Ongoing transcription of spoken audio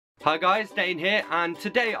Hi guys, Dane here, and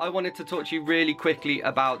today I wanted to talk to you really quickly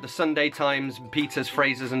about the Sunday Times Peters,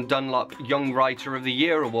 Fraser and Dunlop Young Writer of the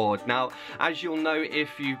Year Award. Now, as you'll know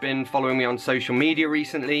if you've been following me on social media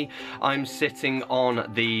recently, I'm sitting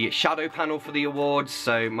on the shadow panel for the awards,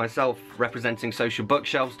 so myself representing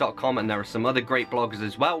socialbookshelves.com, and there are some other great bloggers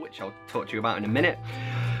as well, which I'll talk to you about in a minute.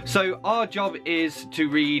 So our job is to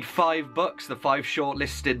read 5 books, the 5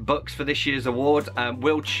 shortlisted books for this year's award.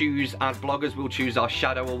 We'll choose, as bloggers, we'll choose our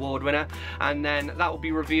shadow award winner, and then that will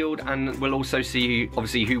be revealed, and we'll also see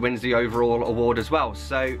obviously who wins the overall award as well.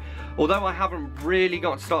 So although I haven't really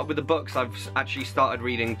got started with the books, I've actually started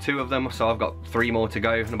reading 2 of them, so I've got 3 more to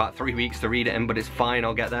go and about 3 weeks to read it in, but it's fine,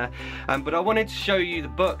 I'll get there. But I wanted to show you the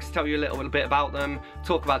books, tell you a little bit about them,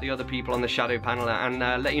 talk about the other people on the shadow panel,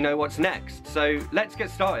 and let you know what's next. So let's get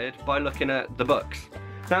started by looking at the books.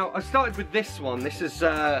 Now, I started with this one. This is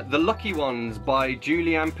The Lucky Ones by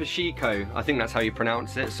Julian Pacheco. I think that's how you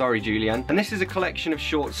pronounce it. Sorry, Julian. And this is a collection of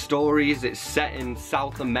short stories. It's set in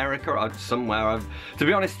South America, somewhere. To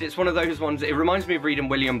be honest, it's one of those ones, it reminds me of reading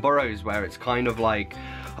William Burroughs, where it's kind of like,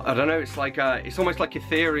 I don't know, it's like it's almost like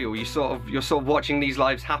ethereal. You're sort of watching these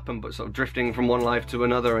lives happen, but sort of drifting from one life to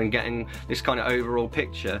another and getting this kind of overall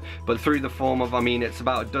picture, but through the form of, I mean, it's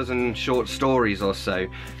about a dozen short stories or so.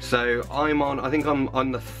 So I think I'm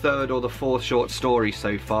on the 3rd or the 4th short story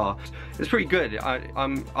so far. It's pretty good.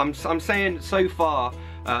 I'm saying so far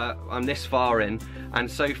I'm this far in, and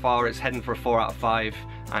so far it's heading for a 4 out of 5,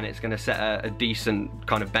 and it's going to set a decent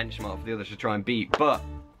kind of benchmark for the others to try and beat. But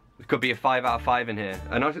it could be a 5 out of 5 in here,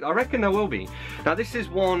 and I reckon there will be. Now, this is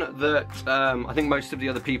one that I think most of the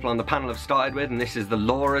other people on the panel have started with, and this is The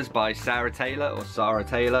Lauras by Sarah Taylor, or Sarah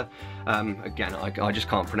Taylor. Again, I just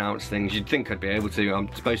can't pronounce things. You'd think I'd be able to.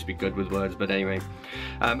 I'm supposed to be good with words, but anyway.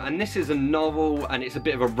 And this is a novel, and it's a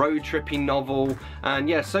bit of a road trippy novel. And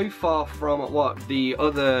yeah, so far from what the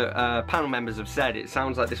other panel members have said, it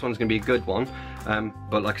sounds like this one's going to be a good one.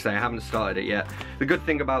 But like I say, I haven't started it yet. The good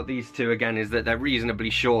thing about these two, again, is that they're reasonably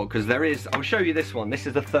short, because there is, I'll show you this one. This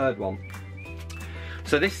is the 3rd one.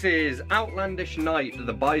 So this is Outlandish Night,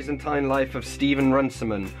 The Byzantine Life of Stephen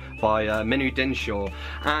Runciman by Minu Dinshaw.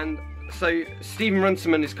 And so Stephen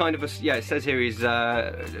Runciman is kind of yeah, it says here he's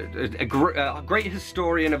a great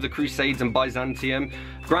historian of the Crusades and Byzantium,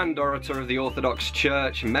 Grand Orator of the Orthodox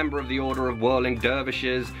Church, member of the Order of Whirling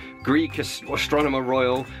Dervishes, Greek Astronomer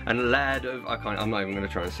Royal, and Laird of, I'm not even going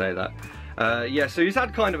to try and say that. Yeah, so he's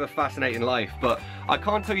had kind of a fascinating life, but I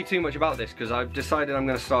can't tell you too much about this because I've decided I'm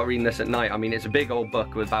going to start reading this at night. I mean, it's a big old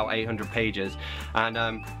book with about 800 pages, and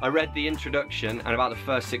I read the introduction and about the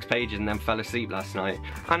first 6 pages and then fell asleep last night.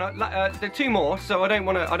 And there are 2 more, so I don't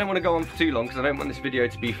want to go on for too long because I don't want this video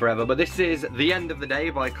to be forever. But this is The End of the Day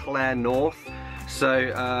by Claire North. So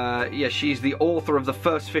yeah, she's the author of the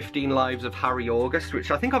first 15 lives of Harry August, which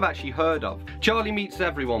I think I've actually heard of. Charlie meets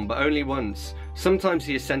everyone, but only once. Sometimes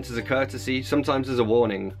he is sent as a courtesy, sometimes as a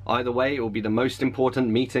warning. Either way, it will be the most important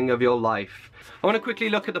meeting of your life. I want to quickly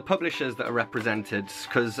look at the publishers that are represented,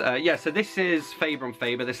 because yeah, so this is Faber and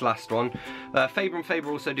Faber, this last one. Faber and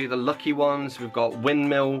Faber also do The Lucky Ones. We've got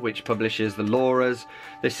Windmill, which publishes The Lauras.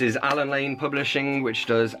 This is Allen Lane Publishing, which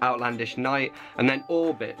does Outlandish Night, and then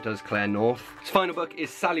Orbit does Claire North. His final book is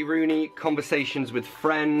Sally Rooney, Conversations with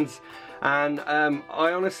Friends. And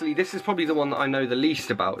I honestly, this is probably the one that I know the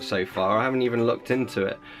least about so far. I haven't even looked into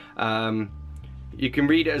it. You can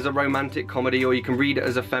read it as a romantic comedy, or you can read it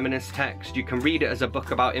as a feminist text. You can read it as a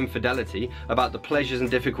book about infidelity, about the pleasures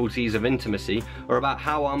and difficulties of intimacy, or about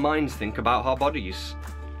how our minds think about our bodies.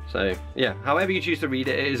 So yeah, however you choose to read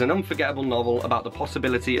it, it is an unforgettable novel about the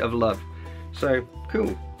possibility of love. So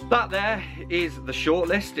cool. That there is the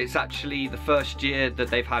shortlist. It's actually the first year that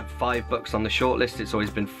they've had 5 books on the shortlist. It's always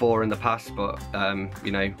been 4 in the past, but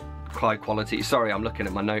you know, high quality. Sorry, I'm looking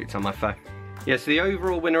at my notes on my phone. Yes, the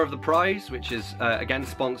overall winner of the prize, which is again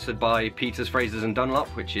sponsored by Peters, Fraser and Dunlop,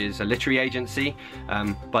 which is a literary agency.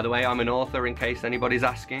 By the way, I'm an author, in case anybody's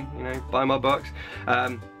asking, you know, buy my books.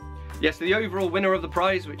 Yes, the overall winner of the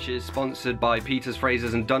prize, which is sponsored by Peters,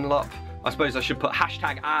 Fraser and Dunlop. I suppose I should put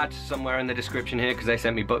 #ad somewhere in the description here because they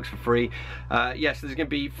sent me books for free. Yes, there's going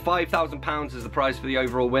to be £5,000 as the prize for the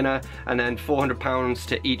overall winner, and then £400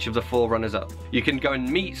 to each of the 4 runners-up. You can go and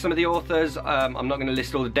meet some of the authors. I'm not going to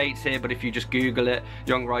list all the dates here, but if you just Google it,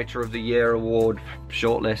 Young Writer of the Year Award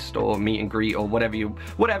shortlist, or meet and greet, or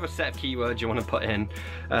whatever set of keywords you want to put in,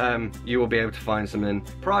 you will be able to find some in.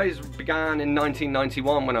 Prize began in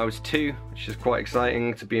 1991 when I was 2, which is quite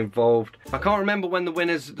exciting to be involved. I can't remember when the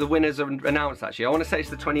winners are announced actually. I want to say it's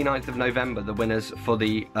the 29th of November, the winners for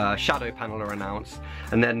the Shadow panel are announced.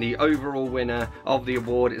 And then the overall winner of the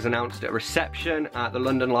award is announced at a reception at the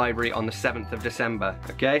London Library on the 7th of December,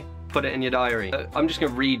 okay? Put it in your diary. I'm just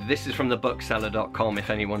going to read, this is from thebookseller.com if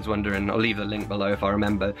anyone's wondering. I'll leave the link below if I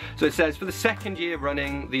remember. So it says, for the second year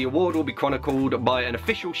running, the award will be chronicled by an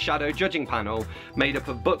official Shadow judging panel made up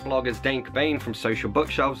of book bloggers Dane Cobain from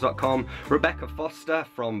socialbookshelves.com, Rebecca Foster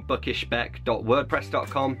from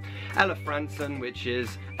bookishbeck.wordpress.com, Ella Franson, which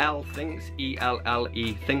is Thinks,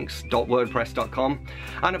 E-L-L-E, thinks.wordpress.com,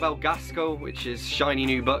 Annabelle Gaskell, which is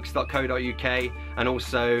shinynewbooks.co.uk, and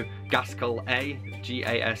also Gaskell A,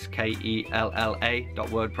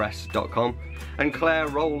 Gaskella.wordpress.com, and Claire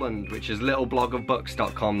Rowland, which is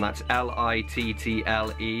littleblogofbooks.com. That's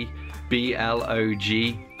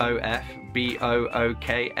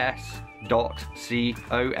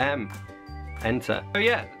littleblogofbooks.com. Enter. So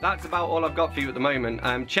yeah, that's about all I've got for you at the moment.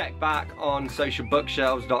 Check back on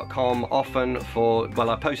socialbookshelves.com often for,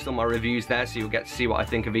 well, I post all my reviews there, so you'll get to see what I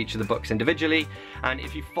think of each of the books individually. And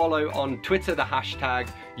if you follow on Twitter the hashtag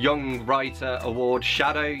Young Writer Award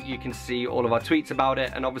Shadow, you can see all of our tweets about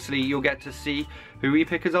it, and obviously you'll get to see who we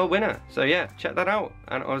pick as our winner. So yeah, check that out,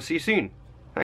 and I'll see you soon.